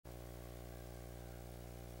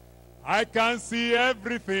I can see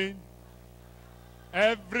everything.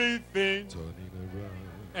 Everything. Turning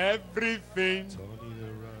around. Everything. Turning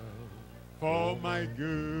around. For my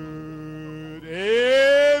good.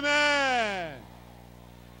 Amen.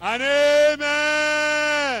 And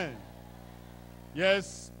amen.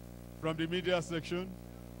 Yes, from the media section.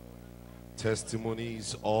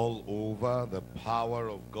 Testimonies all over, the power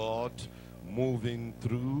of God moving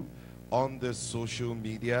through on the social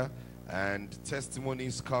media, and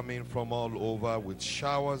testimonies coming from all over with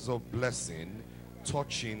showers of blessing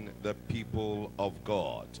touching the people of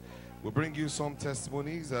God. We'll bring you some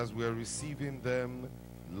testimonies as we're receiving them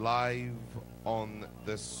live on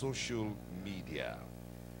the social media.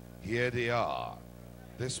 Here they are.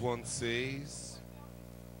 This one says,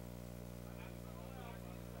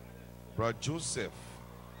 Brother Joseph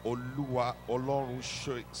Oluwa Olorun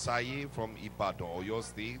Saye from Ibadan, Oyo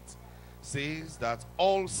State, says that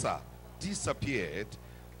ulcer disappeared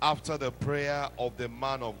after the prayer of the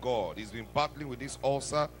man of God. He's been battling with this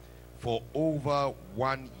ulcer for over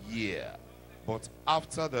 1 year. But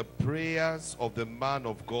after the prayers of the man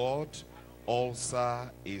of God,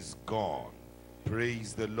 ulcer is gone.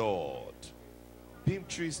 Praise the Lord.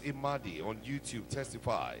 Beatrice Imadi on YouTube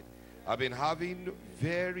testified, I've been having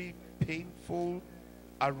very painful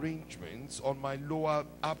arrangements on my lower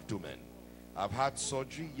abdomen. I've had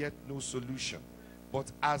surgery, yet no solution.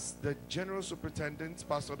 But as the General Superintendent,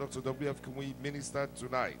 Pastor Dr. W.F. Kumui, ministered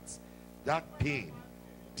tonight, that pain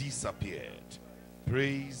disappeared.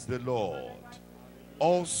 Praise the Lord.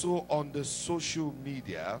 Also on the social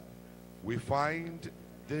media, we find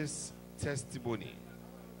this testimony.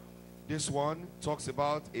 This one talks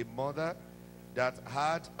about a mother that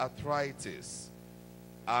had arthritis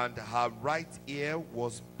and her right ear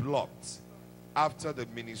was blocked after the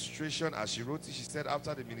ministration. As she wrote it, she said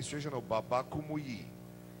after the ministration of Baba Kumuyi,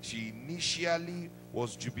 she initially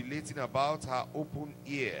was jubilating about her open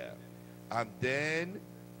ear, and then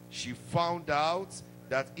she found out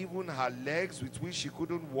that even her legs with which she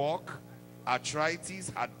couldn't walk,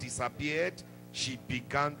 arthritis had disappeared. She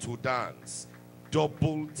began to dance.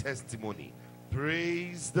 Double testimony.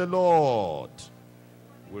 Praise the Lord.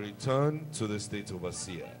 We return to the state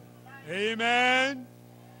overseer. Amen.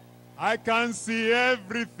 I can see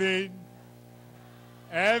everything.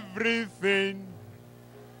 Everything.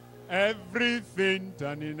 Everything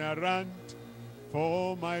turning around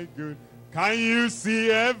for my good. Can you see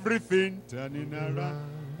everything turning around?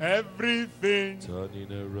 Everything Turning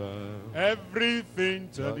around. Everything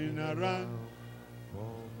turning around.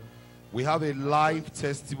 We have a live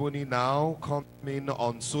testimony now coming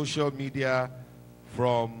on social media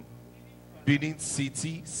from Benin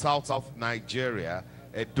City, south of Nigeria,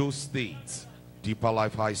 Edo State,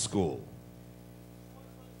 Deeperlife High School.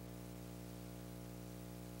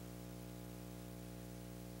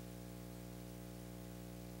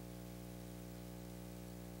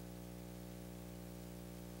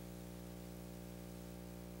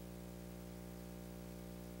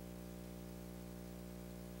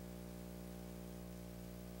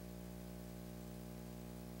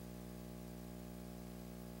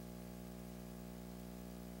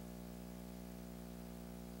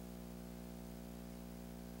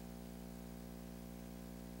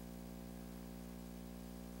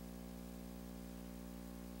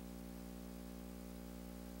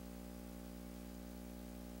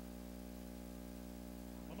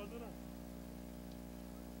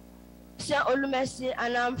 Olumesi,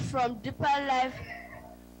 and I'm from Deeperlife.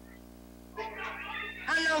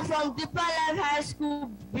 And I'm from Deeperlife High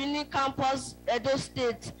School, Benin Campus, Edo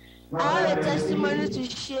State. I have a testimony to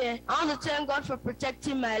share. I want to thank God for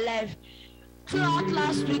protecting my life. Throughout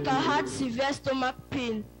last week, I had severe stomach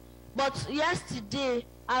pain. But yesterday,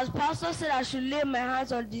 as Pastor said, I should lay my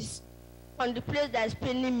hands on the place that is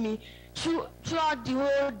paining me. Throughout the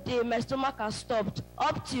whole day, my stomach has stopped.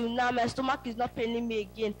 Up till now, my stomach is not paining me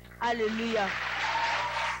again. Hallelujah.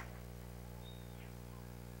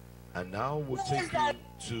 And now we'll take you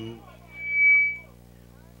to...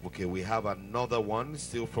 Okay, we have another one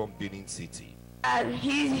still from Benin City.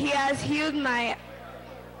 He has healed my...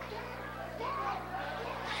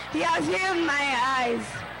 He has healed my eyes.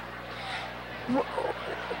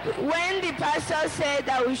 When the pastor said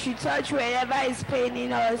that we should touch wherever is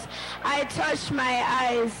paining us, I touched my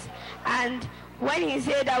eyes. And when he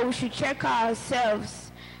said that we should check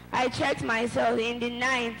ourselves, I checked myself. In the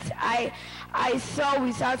night, I saw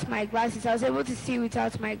without my glasses. I was able to see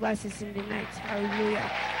without my glasses in the night.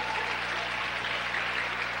 Hallelujah.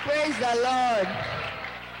 Praise the Lord.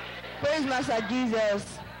 Praise Master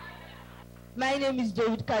Jesus. My name is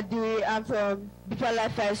David Kadiri. I'm from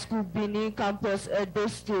Deeperlife High School, Benin Campus, Edo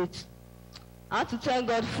State. I want to thank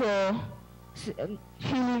God for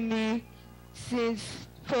healing me since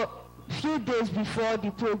for a few days before the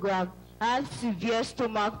program. I had severe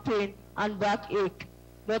stomach pain and backache.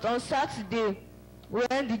 But on Saturday, when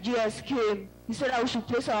the GS came, he said that we should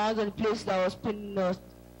place our hands on the place that was paining us.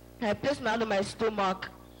 I placed my hand on my stomach.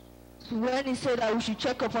 So when he said that we should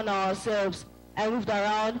check up on ourselves, I moved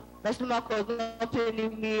around. My stomach was not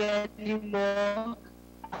paining me anymore.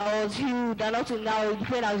 I was healed, and up to now, the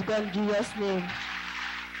pain has gone in Jesus' name.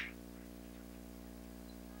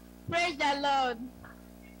 Praise the Lord.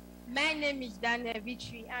 My name is Daniel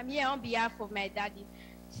Vitri. I'm here on behalf of my daddy.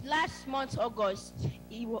 Last month, August,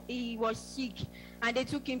 he was sick, and they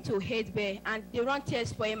took him to Headbear, and they run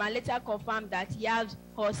tests for him and later confirmed that he has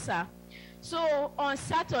ulcer. So on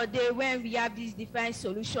Saturday, when we have this divine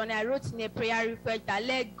solution, I wrote in a prayer request that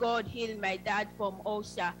let God heal my dad from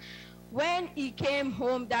ulcer. When he came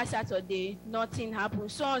home that Saturday, nothing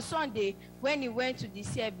happened. So on Sunday, when he went to the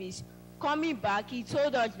service, coming back, he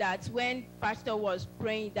told us that when Pastor was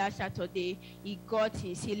praying that Saturday, he got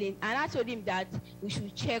his healing. And I told him that we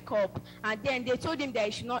should check up. And then they told him that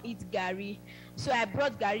he should not eat gari. So I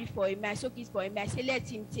brought gari for him. I soaked it for him. I said, let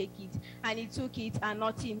him take it. And he took it and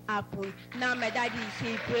nothing happened. Now my daddy is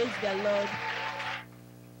here. Praise the Lord.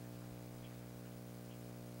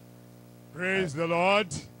 Praise the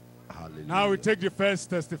Lord. Hallelujah. Now we take the first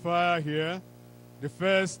testifier here. The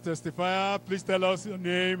first testifier, please tell us your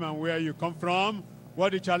name and where you come from,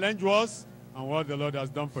 what the challenge was, and what the Lord has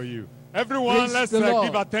done for you. Everyone, Praise let's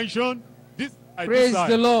give attention. Praise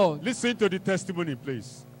the Lord. Listen to the testimony,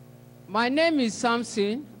 please. My name is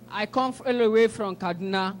Samson. I come all the way from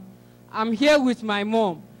Kaduna. I'm here with my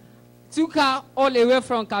mom. Took her all the way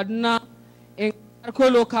from Kaduna in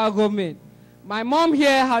Karko local government. My mom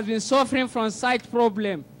here has been suffering from sight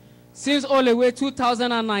problem since all the way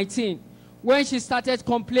 2019. When she started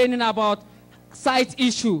complaining about sight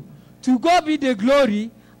issue. To God be the glory,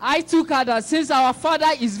 I took her that since our father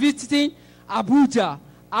is visiting Abuja,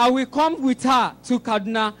 I will come with her to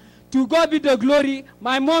Kaduna. To God be the glory,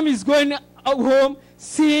 my mom is going home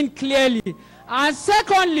seeing clearly. And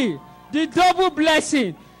secondly, the double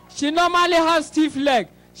blessing. She normally has stiff leg.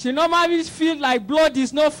 She normally feels like blood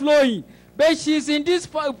is not flowing. But she's in this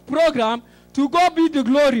program. To God be the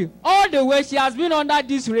glory. All the way she has been under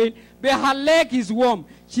this rain, but her leg is warm.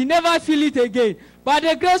 She never feel it again. By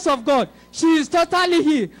the grace of God, she is totally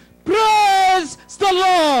healed. Praise the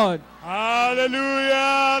Lord.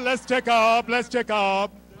 Hallelujah. Let's check her up. Let's check her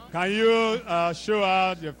up. Can you show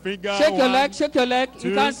her your finger? Shake your leg. Shake your leg. Two,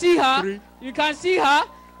 you can see her. three. You can see her.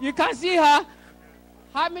 You can see her.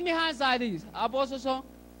 How many hands are these? Abososo.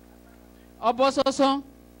 Abososo.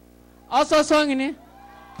 Also in it.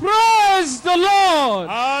 Praise the Lord.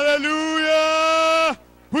 Hallelujah.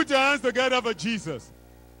 Put your hands together for Jesus.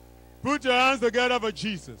 Put your hands together for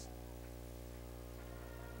Jesus.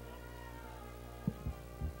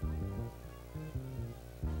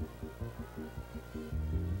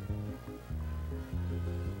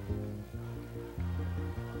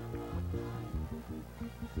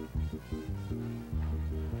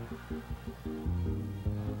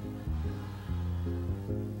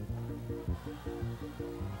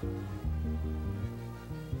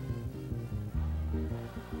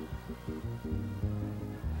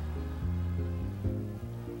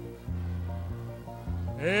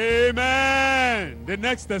 Amen. The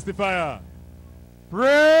next testifier.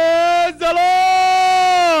 Praise the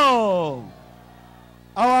Lord.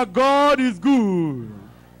 Our God is good.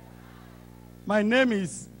 My name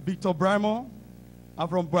is Victor Briarwood. I'm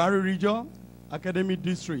from Briarwood region, Academic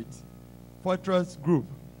District, Fortress Group.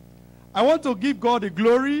 I want to give God the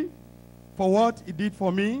glory for what he did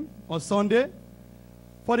for me on Sunday.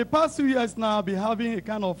 For the past 2 years now, I've been having a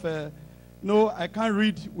kind of, I can't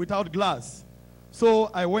read without glass.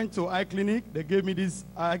 So I went to eye clinic. They gave me this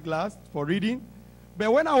eyeglass for reading.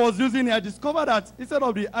 But when I was using it, I discovered that instead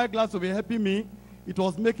of the eyeglass to be helping me, it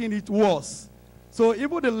was making it worse. So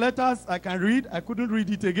even the letters I can read, I couldn't read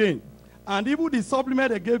it again. And even the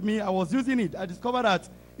supplement they gave me, I was using it. I discovered that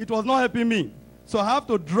it was not helping me. So I have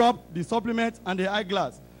to drop the supplement and the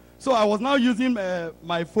eyeglass. So I was now using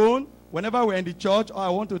my phone. Whenever we're in the church or I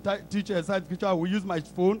want to teach a science picture, I will use my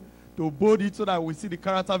phone to bold it so that we see the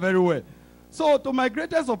character very well. So to my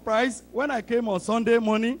greatest surprise, when I came on Sunday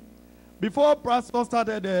morning, before Pastor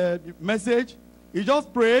started the message, he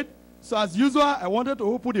just prayed. So as usual, I wanted to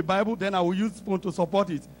open the Bible, then I will use phone to support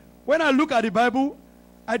it. When I look at the Bible,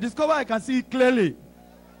 I discover I can see it clearly.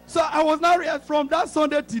 So I was now, from that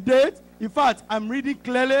Sunday to date, in fact, I'm reading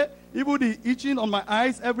clearly. Even the itching on my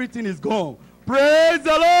eyes, everything is gone. Praise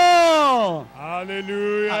the Lord!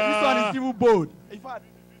 Hallelujah. And this one is even bold. In fact,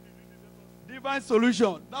 Divine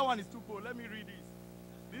Solution. That one is too cold. Let me read this.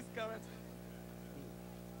 This current.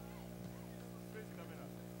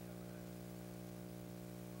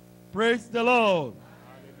 Praise the Lord.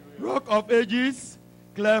 Hallelujah. Rock of Ages,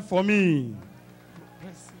 clear for me.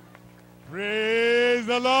 Praise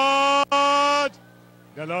the Lord.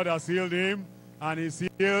 The Lord has healed him, and he's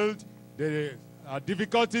healed. The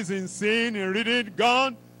difficulties in seeing, in reading,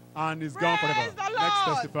 gone, and it's gone forever. Praise the Lord.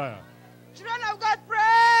 Next testifier. Children of God,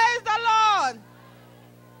 praise the Lord.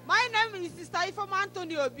 My name is Sister Ifeoma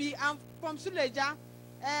Anthony Obi. I'm from Suleja,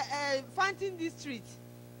 Fountain District.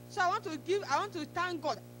 So I want to thank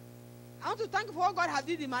God. I want to thank you for what God has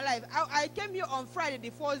did in my life. I came here on Friday,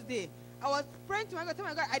 the first day. I was praying to my God,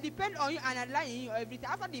 telling my God, I depend on you and I rely on you everything.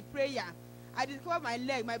 After the prayer, I discovered my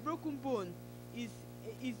leg, my broken bone is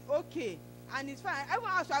okay. And it's fine.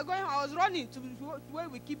 Everyone else was going, I was running to where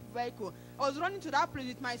we keep vehicle. I was running to that place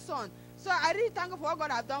with my son. So I really thank God for what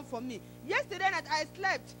God has done for me. Yesterday night I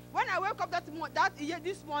slept. When I woke up this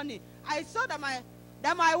morning, I saw that my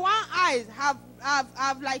one eyes have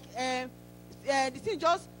like the thing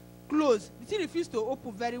just closed. The thing refused to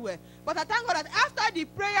open very well. But I thank God that after the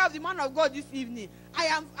prayer of the man of God this evening, I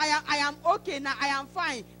am okay now. I am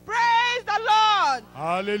fine. Praise the Lord.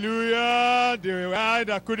 Hallelujah. The eye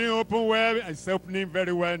that couldn't open well is opening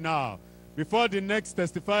very well now. Before the next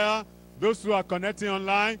testifier, those who are connecting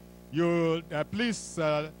online, you please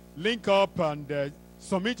link up and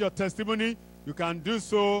submit your testimony. You can do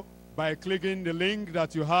so by clicking the link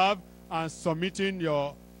that you have and submitting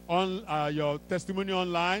your testimony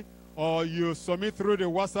online, or you submit through the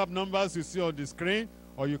WhatsApp numbers you see on the screen,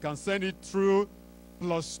 or you can send it through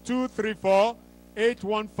 +234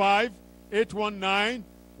 815 819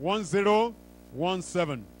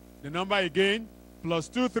 1017. The number again,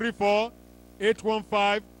 +234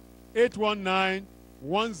 815 819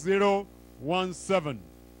 1017.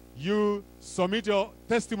 You submit your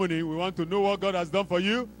testimony. We want to know what God has done for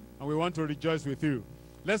you, and we want to rejoice with you.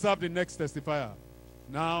 Let's have the next testifier.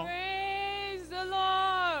 Now. Praise the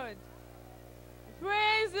Lord.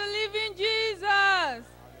 Praise the living Jesus. Hallelujah.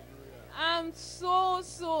 I'm so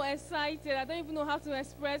excited. I don't even know how to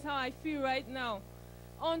express how I feel right now.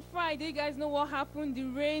 On Friday, you guys know what happened.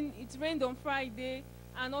 It rained on Friday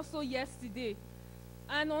and also yesterday.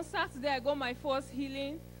 And on Saturday, I got my first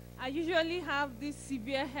healing. I usually have this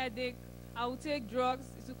severe headache. I will take drugs.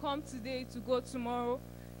 It will come today, to go tomorrow.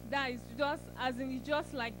 That is just, it's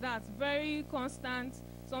just like that, very constant.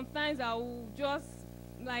 Sometimes I will just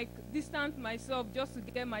like distance myself just to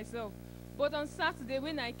get myself. But on Saturday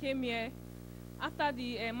when I came here, after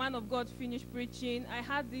the man of God finished preaching, I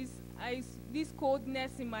had this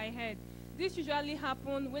coldness in my head. This usually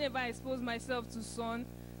happens whenever I expose myself to sun.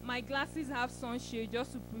 My glasses have sunshade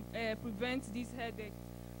just to prevent this headache.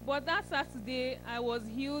 But that Saturday, I was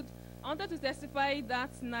healed. I wanted to testify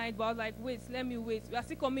that night, but I was like, wait, let me wait. We are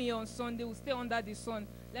still coming here on Sunday. We'll stay under the sun.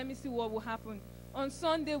 Let me see what will happen. On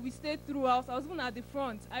Sunday, we stayed throughout. I was even at the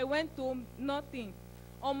front. I went home, nothing.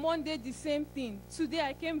 On Monday, the same thing. Today,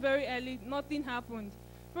 I came very early. Nothing happened.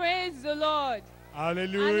 Praise the Lord.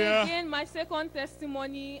 Hallelujah. And again, my second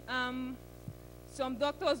testimony, some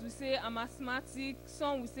doctors will say I'm asthmatic.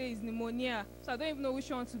 Some will say it's pneumonia. So I don't even know which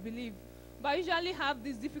one to believe. But I usually have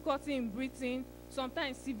this difficulty in breathing,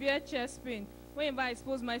 sometimes severe chest pain, whenever I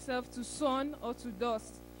expose myself to sun or to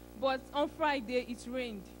dust. But on Friday, it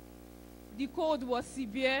rained. The cold was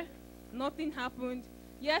severe. Nothing happened.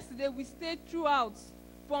 Yesterday, we stayed throughout,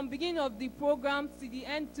 from beginning of the program to the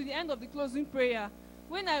end of the closing prayer.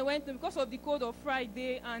 When I went, because of the cold of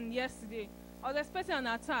Friday and yesterday, I was expecting an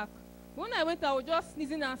attack. When I went, I was just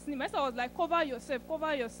sneezing and sneezing. I was like, cover yourself,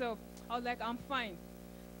 cover yourself. I was like, I'm fine.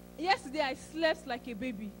 Yesterday, I slept like a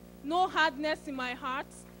baby. No hardness in my heart.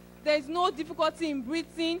 There's no difficulty in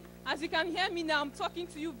breathing. As you can hear me now, I'm talking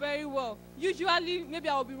to you very well. Usually, maybe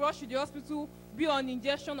I'll be rushed to the hospital, be on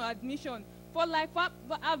injection or admission. But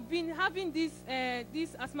I've been having this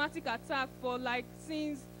asthmatic attack for like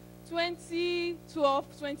since 2012,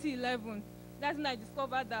 2011. That's when I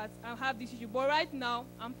discovered that I have this issue. But right now,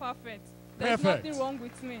 I'm perfect. There's nothing wrong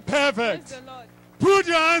with me. Perfect. Praise the Lord. Put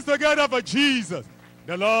your hands together for Jesus.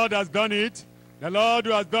 The Lord has done it. The Lord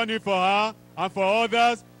who has done it for her and for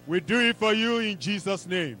others will do it for you in Jesus'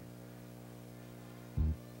 name.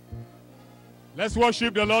 Let's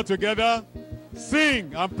worship the Lord together.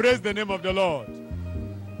 Sing and praise the name of the Lord.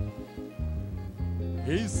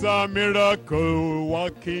 He's a miracle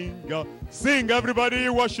working God. Sing, everybody,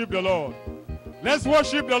 worship the Lord. Let's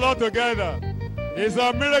worship the Lord together. He's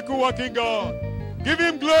a miracle working God. Give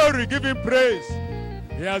him glory, give him praise.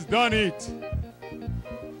 He has done it.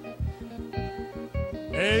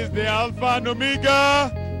 He's the Alpha and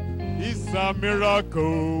Omega. He's a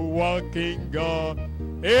miracle working God.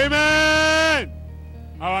 Amen.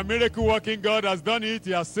 Our miracle working God has done it.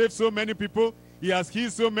 He has saved so many people. He has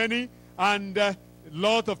healed so many. And a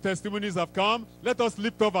lot of testimonies have come. Let us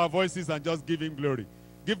lift up our voices and just give him glory.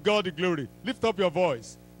 Give God the glory. Lift up your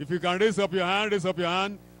voice. If you can raise up your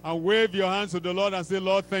hand and wave your hands to the Lord and say,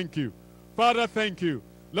 Lord, thank you. Father, thank you.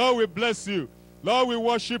 Lord, we bless you. Lord, we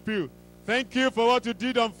worship you. Thank you for what you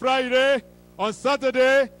did on Friday, on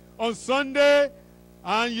Saturday, on Sunday,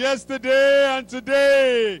 and yesterday and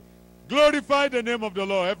today. Glorify the name of the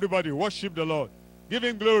Lord. Everybody, worship the Lord. Give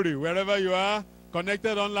him glory wherever you are,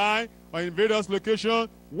 connected online or in various locations.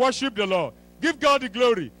 Worship the Lord. Give God the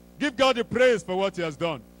glory. Give God the praise for what he has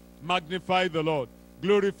done. Magnify the Lord.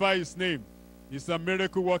 Glorify his name. He's a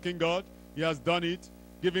miracle working God. He has done it.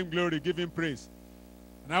 Give him glory. Give him praise.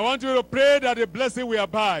 And I want you to pray that the blessing will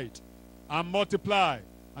abide and multiply,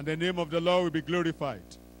 and the name of the Lord will be glorified.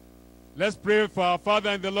 Let's pray for our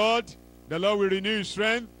Father in the Lord. The Lord will renew his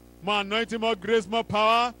strength, more anointing, more grace, more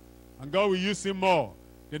power, and God will use him more.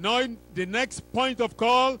 The next point of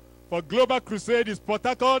call for Global Crusade is Port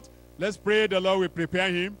Harcourt. Let's pray the Lord will prepare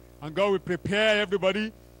him, and God will prepare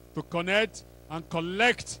everybody to connect and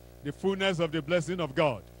collect the fullness of the blessing of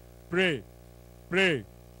God. Pray. Pray.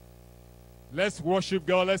 Let's worship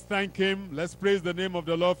God. Let's thank him. Let's praise the name of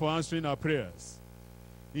the Lord for answering our prayers.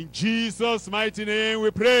 In Jesus' mighty name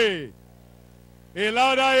we pray. A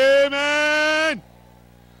louder amen.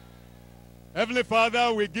 Heavenly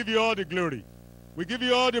Father, we give you all the glory. We give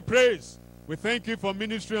you all the praise. We thank you for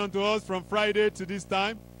ministering unto us from Friday to this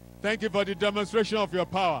time. Thank you for the demonstration of your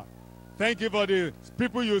power. Thank you for the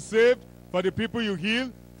people you saved, for the people you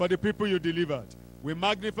healed, for the people you delivered. We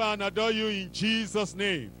magnify and adore you in Jesus'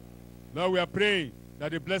 name. Lord, we are praying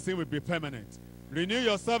that the blessing will be permanent. Renew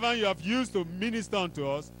your servant you have used to minister unto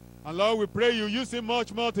us. And Lord, we pray you use him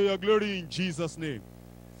much more to your glory in Jesus' name.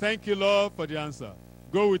 Thank you, Lord, for the answer.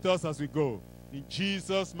 Go with us as we go. In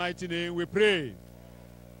Jesus' mighty name we pray.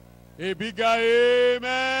 A bigger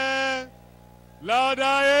amen. Louder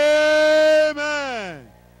amen.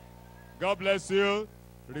 God bless you.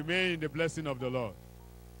 Remain in the blessing of the Lord.